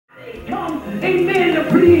come, amen, to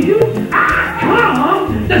please you. I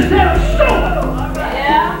come to set a soul.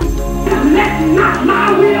 Yeah. Let not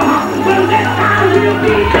my will, but let thy will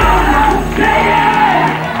be done. Say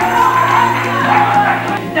it.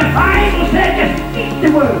 The Bible says just speak the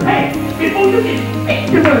word. Hey, before you can speak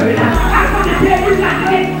the word, I'm going to tell you not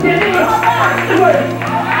to get delivered. The word.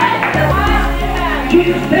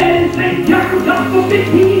 Jesus said in St. John Gospel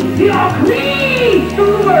 15, he all clean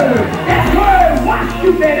through the word. That word wash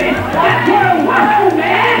you, baby. That word wash you,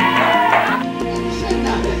 man.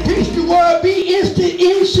 Preach the word, be instant,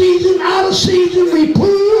 in season, out of season,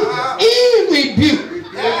 reprove, and rebuke.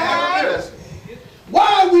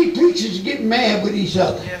 Why are we preachers getting mad with each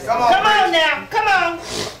other? Come on now, come on.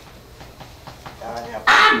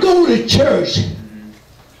 I go to church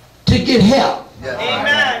to get help.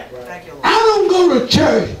 Amen. I don't go to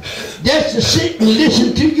church just to sit and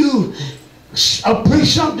listen to you preach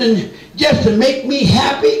something just to make me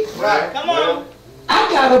happy. Right. Come on.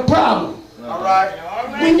 I got a problem. All right.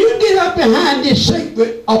 When you get up behind this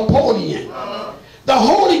sacred podium, the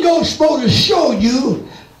Holy Ghost is supposed to show you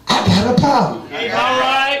I got a problem. All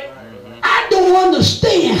right. I don't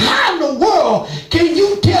understand how in the world can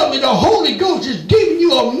you tell me the Holy Ghost is giving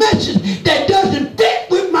you a message that doesn't fit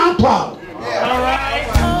with my problem.